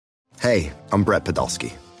Hey, I'm Brett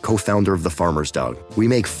Podolsky, co-founder of The Farmer's Dog. We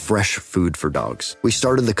make fresh food for dogs. We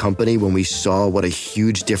started the company when we saw what a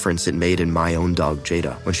huge difference it made in my own dog,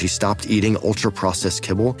 Jada, when she stopped eating ultra-processed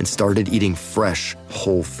kibble and started eating fresh,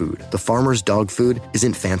 whole food. The Farmer's Dog food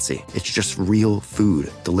isn't fancy. It's just real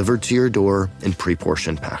food delivered to your door in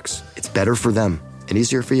pre-portioned packs. It's better for them and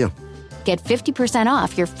easier for you. Get 50%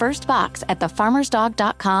 off your first box at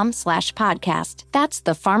thefarmersdog.com/podcast. That's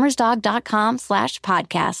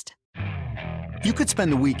thefarmersdog.com/podcast. You could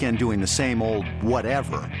spend the weekend doing the same old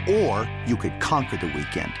whatever, or you could conquer the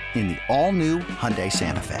weekend in the all-new Hyundai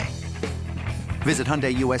Santa Fe. Visit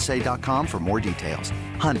HyundaiUSA.com for more details.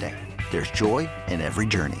 Hyundai, there's joy in every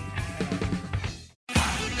journey.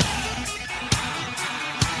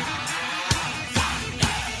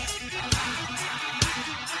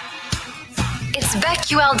 It's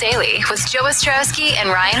BetQL Daily with Joe Ostrowski and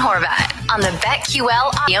Ryan Horvat on the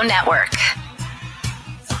BetQL Audio Network.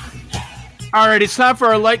 All right, it's time for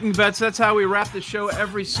our lightning bets. That's how we wrap the show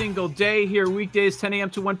every single day here, weekdays, 10 a.m.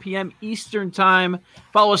 to 1 p.m. Eastern time.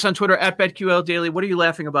 Follow us on Twitter at BetQL Daily. What are you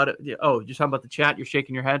laughing about? Oh, you're talking about the chat? You're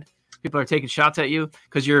shaking your head? People are taking shots at you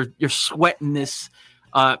because you're sweating this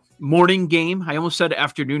morning game. I almost said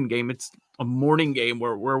afternoon game. It's a morning game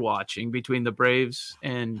where we're watching between the Braves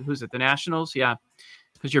and who's it, the Nationals? Yeah,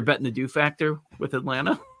 because you're betting the do factor with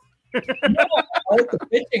Atlanta. No, I like the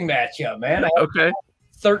pitching matchup, man. Okay.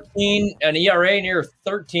 13, an ERA near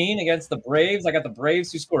 13 against the Braves. I got the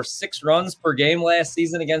Braves who score 6 runs per game last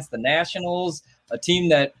season against the Nationals, a team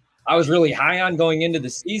that I was really high on going into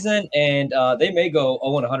the season, and they may go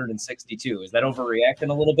 0-162. Is that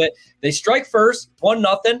overreacting a little bit? They strike first,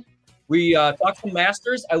 1-0. We talk some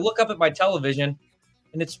Masters. I look up at my television,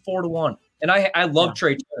 and it's 4-1. And I love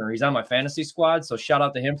Trey Turner. He's on my fantasy squad, so shout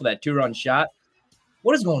out to him for that 2-run shot.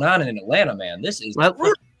 What is going on in Atlanta, man? This is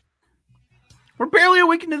We're barely a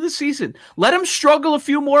week into the season. Let him struggle a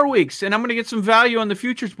few more weeks, and I'm going to get some value on the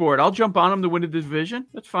futures board. I'll jump on him to win the division.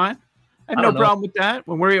 That's fine. I have no problem with that.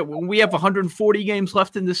 When we have 140 games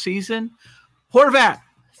left in the season, Horvat,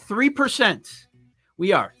 3%.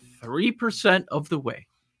 We are 3% of the way.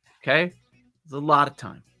 Okay, there's a lot of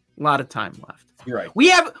time. A lot of time left. You're right. We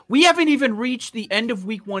haven't even reached the end of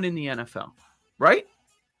week 1 in the NFL, right?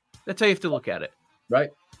 That's how you have to look at it. Right.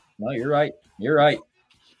 No, you're right. You're right.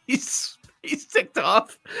 He's ticked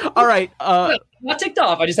off. All right. Not ticked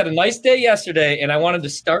off. I just had a nice day yesterday, and I wanted to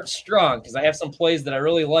start strong because I have some plays that I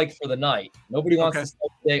really like for the night. Nobody wants to start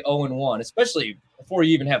the day 0-1, especially before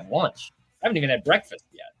you even have lunch. I haven't even had breakfast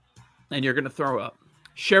yet. And you're going to throw up.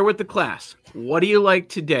 Share with the class. What do you like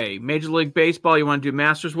today? Major League Baseball? You want to do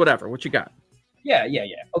Masters? Whatever. What you got? Yeah.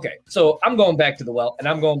 Okay, so I'm going back to the well, and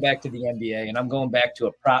I'm going back to the NBA, and I'm going back to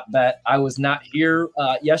a prop bet. I was not here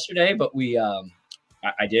yesterday, but we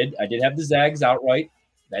I did have the Zags outright.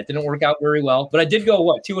 That didn't work out very well, but I did go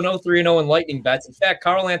 2-0, 3-0 in lightning bets. In fact,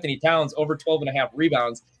 Karl Anthony Towns over 12.5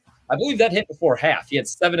 rebounds. I believe that hit before half. He had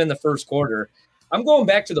 7 in the first quarter. I'm going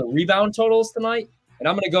back to the rebound totals tonight, and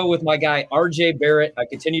I'm going to go with my guy RJ Barrett. I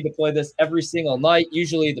continue to play this every single night,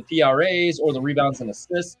 usually the PRAs or the rebounds and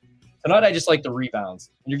assists. Tonight, I just like the rebounds.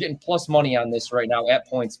 And you're getting plus money on this right now at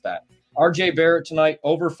PointsBet. RJ Barrett tonight,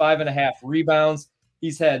 over 5.5 rebounds.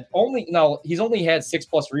 He's only had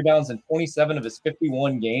 6+ rebounds in 27 of his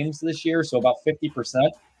 51 games this year, so about 50%.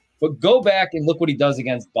 But go back and look what he does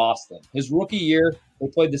against Boston. His rookie year, they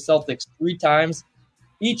played the Celtics 3 times.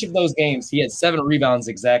 Each of those games, he had 7 rebounds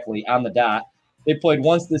exactly on the dot. They played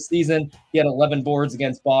once this season. He had 11 boards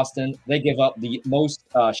against Boston. They give up the most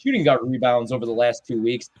shooting guard rebounds over the last 2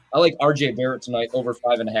 weeks. I like RJ Barrett tonight over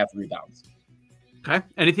 5.5 rebounds. Okay.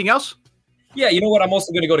 Anything else? Yeah, you know what? I'm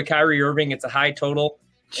also going to go to Kyrie Irving. It's a high total,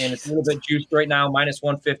 and it's a little bit juiced right now,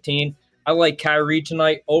 -115. I like Kyrie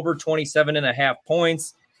tonight over 27.5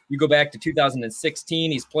 points. You go back to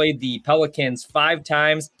 2016. He's played the Pelicans 5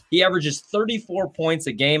 times. He averages 34 points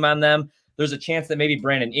a game on them. There's a chance that maybe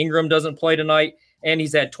Brandon Ingram doesn't play tonight, and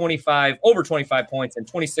he's had over 25 points in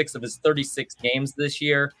 26 of his 36 games this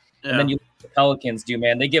year. Yeah. And then you look at the Pelicans do,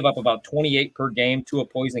 man. They give up about 28 per game to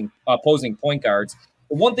opposing point guards.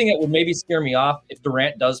 The one thing that would maybe scare me off, if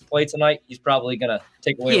Durant does play tonight, he's probably going to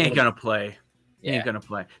take away. He ain't going to play. He ain't going to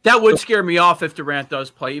play. That would scare me off if Durant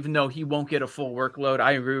does play, even though he won't get a full workload.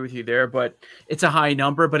 I agree with you there, but it's a high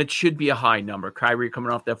number, but it should be a high number. Kyrie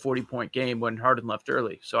coming off that 40-point game when Harden left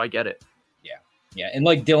early, so I get it. Yeah, and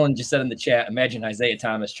like Dylan just said in the chat, imagine Isaiah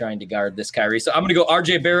Thomas trying to guard this Kyrie. So I'm going to go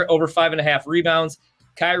RJ Barrett over 5.5 rebounds,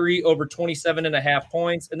 Kyrie over 27.5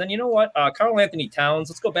 points. And then you know what? Karl Anthony Towns,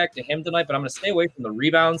 let's go back to him tonight, but I'm going to stay away from the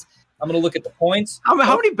rebounds. I'm going to look at the points. How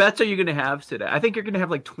many bets are you going to have today? I think you're going to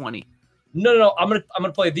have like 20. No. I'm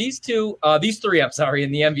gonna play these three. I'm sorry,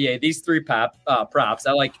 in the NBA. These three props.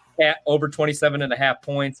 I like Cat over 27.5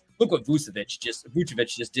 points. Look what Vucevic just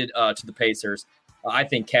did to the Pacers. I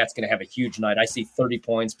think Cat's gonna have a huge night. I see 30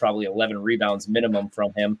 points, probably 11 rebounds minimum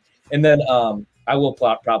from him. And then I will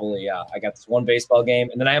plot probably. I got this one baseball game,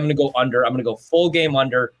 and then I'm gonna go under. I'm gonna go full game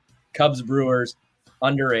under. Cubs Brewers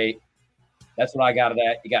under 8. That's what I got it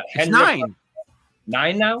at. You got Hendricks.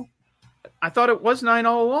 9 now. I thought it was 9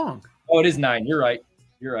 all along. Oh, it is 9. You're right.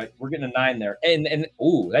 We're getting a 9 there. And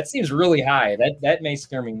that seems really high. That may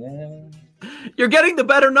scare me. You're getting the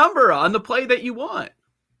better number on the play that you want.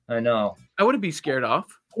 I know. I wouldn't be scared off.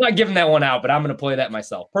 I'm not giving that one out, but I'm going to play that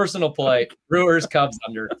myself. Personal play. Brewers, Cubs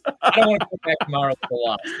under. I don't want to come back tomorrow with a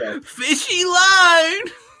loss. So. Fishy line.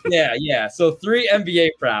 Yeah. So 3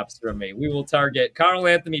 NBA props from me. We will target Karl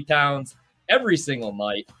Anthony Towns every single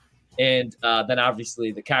night. And then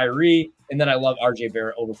obviously the Kyrie. And then I love RJ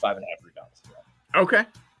Barrett over 5.5 rebounds.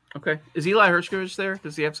 Okay. Is Eli Hershkovich there?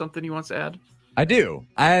 Does he have something he wants to add? I do.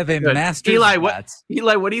 I have a master's Eli, bet.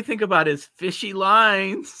 Eli, what do you think about his fishy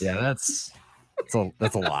lines? Yeah, that's a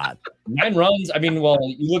lot. 9 runs. I mean, well,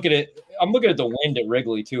 you look at it. I'm looking at the wind at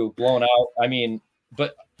Wrigley too, blown out. I mean,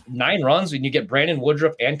 but 9 runs when you get Brandon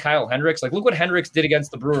Woodruff and Kyle Hendricks. Like, look what Hendricks did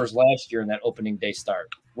against the Brewers last year in that opening day start.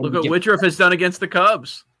 Look what Woodruff has done against the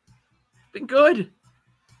Cubs. Been good.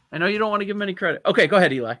 I know you don't want to give him any credit. Okay, go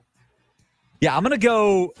ahead, Eli. Yeah, I'm going to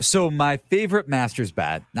go. So my favorite Masters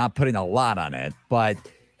bet, not putting a lot on it, but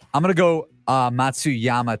I'm going to go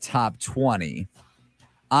Matsuyama top 20.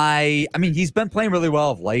 I mean, he's been playing really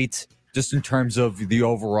well of late, just in terms of the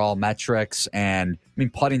overall metrics. And I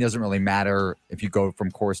mean, putting doesn't really matter if you go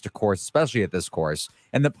from course to course, especially at this course.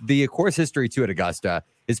 And the course history too at Augusta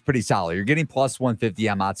is pretty solid. You're getting plus 150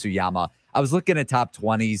 on Matsuyama. I was looking at top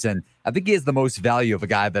 20s, and I think he has the most value of a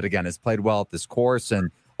guy that, again, has played well at this course and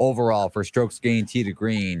overall for strokes gained, tee to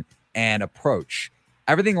green, and approach.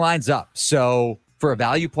 Everything lines up. So for a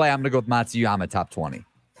value play, I'm going to go with Matsuyama top 20.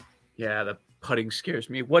 Yeah, the putting scares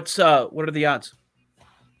me. What are the odds?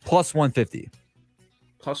 Plus 150.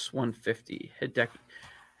 Plus 150. Hideki.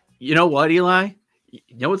 You know what, Eli? You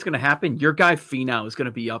know what's going to happen? Your guy Finau is going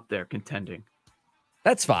to be up there contending.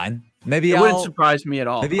 That's fine. Maybe it wouldn't surprise me at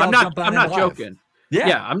all. I'm not joking.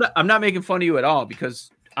 Yeah. I'm not making fun of you at all, because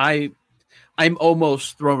I'm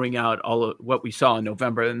almost throwing out all of what we saw in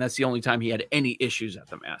November, and that's the only time he had any issues at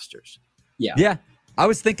the Masters. Yeah. I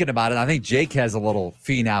was thinking about it. I think Jake has a little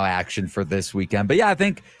Finau action for this weekend. But yeah, I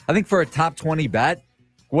think for a top 20 bet,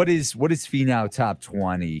 what is Finau top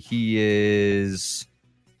 20? He is,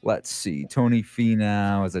 let's see, Tony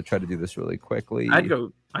Finau, as I try to do this really quickly.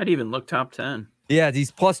 I'd even look top 10. Yeah,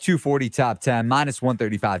 he's plus 240 top 10, minus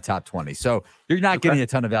 135 top 20. So you're not getting a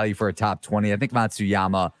ton of value for a top 20. I think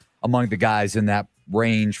Matsuyama, among the guys in that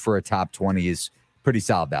range for a top 20, is pretty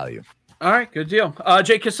solid value. All right, good deal.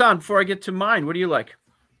 Jake Hassan, before I get to mine, what do you like?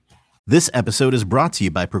 This episode is brought to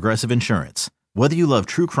you by Progressive Insurance. Whether you love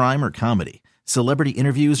true crime or comedy, celebrity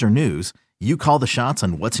interviews or news, you call the shots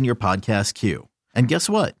on what's in your podcast queue. And guess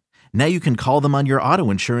what? Now you can call them on your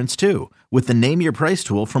auto insurance too, with the Name Your Price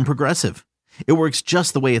tool from Progressive. It works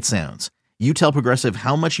just the way it sounds. You tell Progressive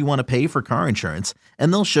how much you want to pay for car insurance,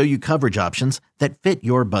 and they'll show you coverage options that fit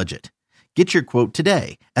your budget. Get your quote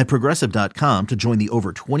today at Progressive.com to join the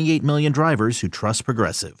over 28 million drivers who trust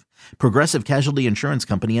Progressive. Progressive Casualty Insurance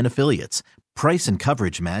Company and Affiliates. Price and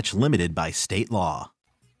coverage match limited by state law.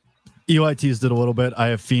 Eli teased it a little bit. I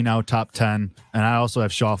have Finau top 10, and I also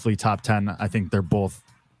have Schauffele top 10. I think they're both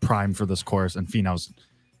primed for this course, and Finau's,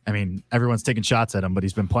 I mean, everyone's taking shots at him, but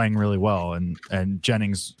he's been playing really well. And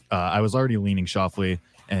Jennings, I was already leaning Schauffele,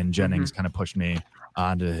 and Jennings kind of pushed me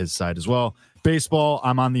onto his side as well. Baseball,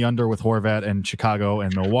 I'm on the under with Horvat and Chicago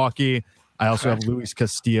and Milwaukee. I also have Luis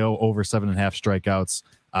Castillo over 7.5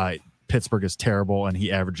 strikeouts. Pittsburgh is terrible, and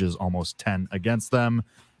he averages almost 10 against them.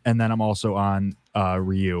 And then I'm also on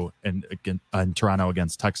Ryu in Toronto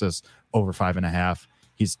against Texas over 5.5.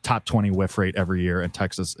 He's top 20 whiff rate every year, and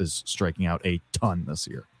Texas is striking out a ton this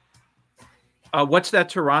year. What's that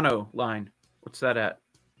Toronto line? What's that at?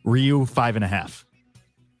 Ryu 5.5.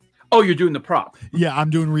 Oh, you're doing the prop. Yeah,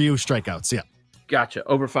 I'm doing Ryu strikeouts. Yeah. Gotcha.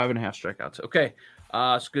 Over 5.5 strikeouts. Okay.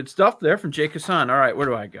 It's good stuff there from Jake Hassan. All right, where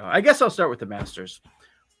do I go? I guess I'll start with the Masters.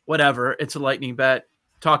 Whatever. It's a lightning bet.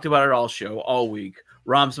 Talked about it all show, all week.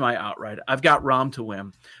 Rahm's my outright. I've got Rahm to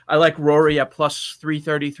win. I like Rory at plus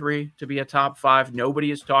 333 to be a top 5.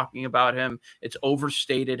 Nobody is talking about him. It's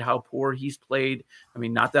overstated how poor he's played. I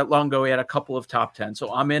mean, not that long ago, he had a couple of top 10.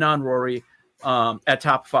 So I'm in on Rory at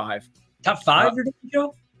top 5. Top 5, you're doing,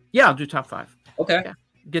 Joe? Yeah, I'll do top 5. Okay. Yeah.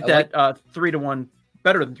 Get that 3-1,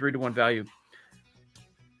 better than 3-1 value.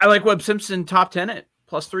 I like Webb Simpson top 10 at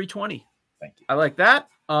plus 320. Thank you. I like that.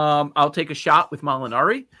 I'll take a shot with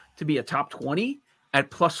Molinari to be a top 20 at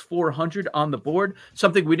plus 400 on the board.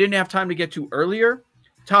 Something we didn't have time to get to earlier.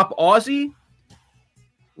 Top Aussie,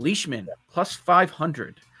 Leishman, plus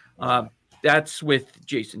 500. That's with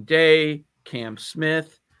Jason Day, Cam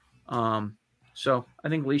Smith. So I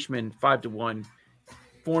think Leishman 5-1.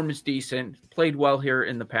 Form is decent. Played well here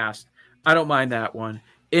in the past. I don't mind that one.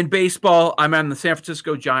 In baseball, I'm on the San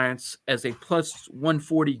Francisco Giants as a plus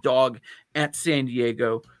 140 dog at San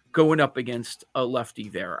Diego, going up against a lefty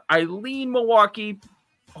there. I lean Milwaukee.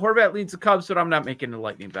 Horvat leads the Cubs, but I'm not making a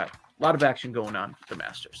lightning bet. A lot of action going on at the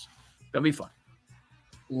Masters. Gonna be fun.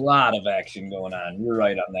 A lot of action going on. You're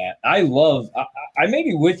right on that. I may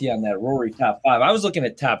be with you on that Rory top 5. I was looking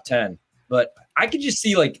at top 10, but I could just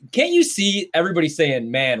see, like, can't you see everybody saying,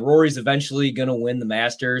 man, Rory's eventually going to win the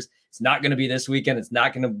Masters. It's not going to be this weekend. It's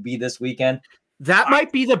not going to be this weekend. That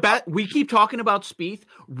might be the best. We keep talking about Spieth.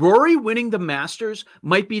 Rory winning the Masters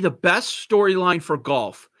might be the best storyline for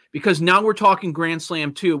golf, because now we're talking Grand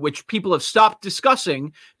Slam 2, which people have stopped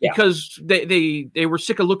discussing because they were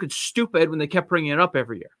sick of looking stupid when they kept bringing it up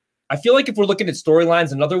every year. I feel like if we're looking at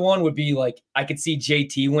storylines, another one would be like, I could see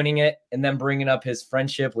JT winning it and then bringing up his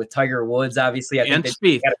friendship with Tiger Woods. Obviously, I think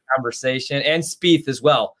they had a conversation, and Spieth as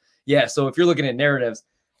well. Yeah. So if you're looking at narratives,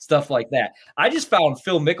 stuff like that. I just found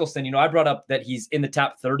Phil Mickelson. I brought up that he's in the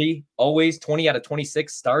top 30, always 20 out of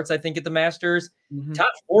 26 starts, I think, at the Masters. Mm-hmm.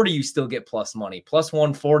 Top 40, you still get plus money, plus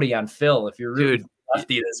 140 on Phil if you're really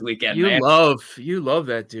lefty this weekend. You love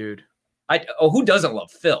that dude. Who doesn't love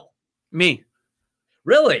Phil? Me.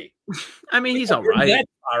 Really? I mean, he's all right.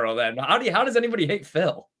 Then how does anybody hate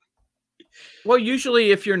Phil? Well, usually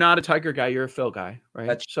if you're not a Tiger guy, you're a Phil guy,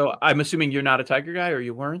 right? So I'm assuming you're not a Tiger guy, or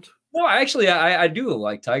you weren't. No, actually, I do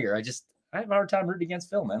like Tiger. I have a hard time rooting against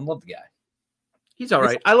Phil, man. Love the guy. He's all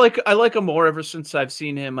right. I like him more ever since I've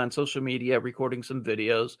seen him on social media recording some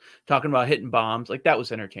videos talking about hitting bombs. Like, that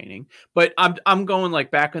was entertaining. But I'm going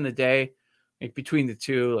like back in the day, like between the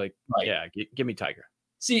two. Like, right. Yeah, give me Tiger.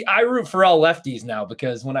 See, I root for all lefties now,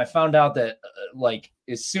 because when I found out that, like,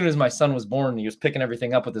 as soon as my son was born, he was picking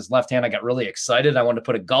everything up with his left hand, I got really excited. I wanted to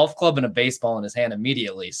put a golf club and a baseball in his hand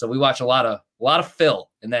immediately. So we watch a lot of Phil,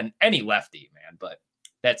 and then any lefty, man. But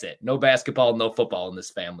that's it. No basketball, no football in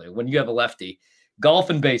this family. When you have a lefty,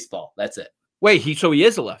 golf and baseball. That's it. Wait, so he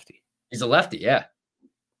is a lefty? He's a lefty, yeah.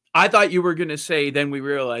 I thought you were going to say, then we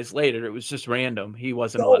realized later it was just random. He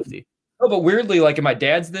wasn't a lefty. No, but weirdly, like, my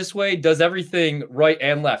dad's this way, does everything right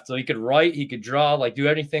and left. So he could write, he could draw, like, do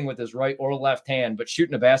anything with his right or left hand. But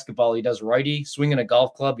shooting a basketball, he does righty. Swinging a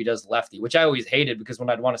golf club, he does lefty, which I always hated, because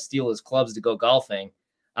when I'd want to steal his clubs to go golfing,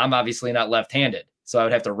 I'm obviously not left-handed. So I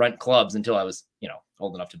would have to rent clubs until I was,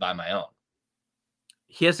 old enough to buy my own.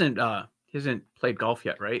 He hasn't played golf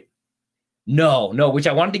yet, right? No, which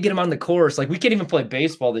I wanted to get him on the course. Like, we can't even play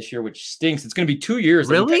baseball this year, which stinks. It's going to be 2 years.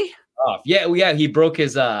 Really? Off. Yeah. He broke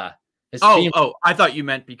his I thought you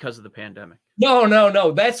meant because of the pandemic.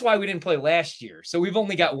 No. That's why we didn't play last year. So we've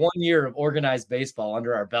only got 1 year of organized baseball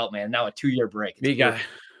under our belt, man. Now a 2-year break.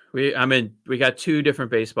 We got 2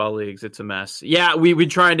 different baseball leagues. It's a mess. Yeah, we've been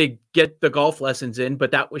trying to get the golf lessons in,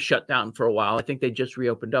 but that was shut down for a while. I think they just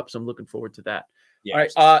reopened up, so I'm looking forward to that. Yeah. All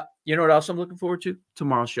right. You know what else I'm looking forward to?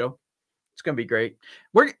 Tomorrow's show. It's going to be great.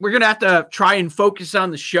 We're going to have to try and focus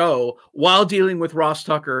on the show while dealing with Ross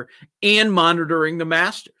Tucker and monitoring the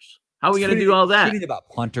Masters. How are we going to do all that? Tweeting about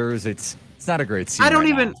punters, it's not a great scene. I don't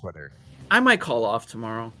even. On Twitter. I might call off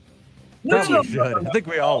tomorrow. Probably should. I think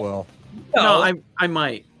we all will. No, I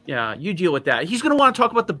might. Yeah, you deal with that. He's going to want to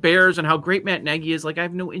talk about the Bears and how great Matt Nagy is. Like, I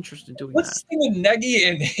have no interest in doing What's that. What's the thing with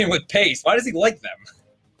Nagy and with Pace? Why does he like them?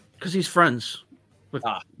 Because he's friends with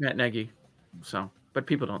Matt Nagy. So, but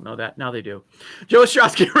people don't know that. Now they do. Joe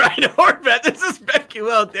Ostrowski, Ryan Horvat. This is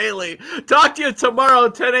BetQL Daily. Talk to you tomorrow,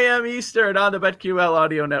 10 a.m. Eastern on the BetQL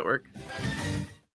Audio Network.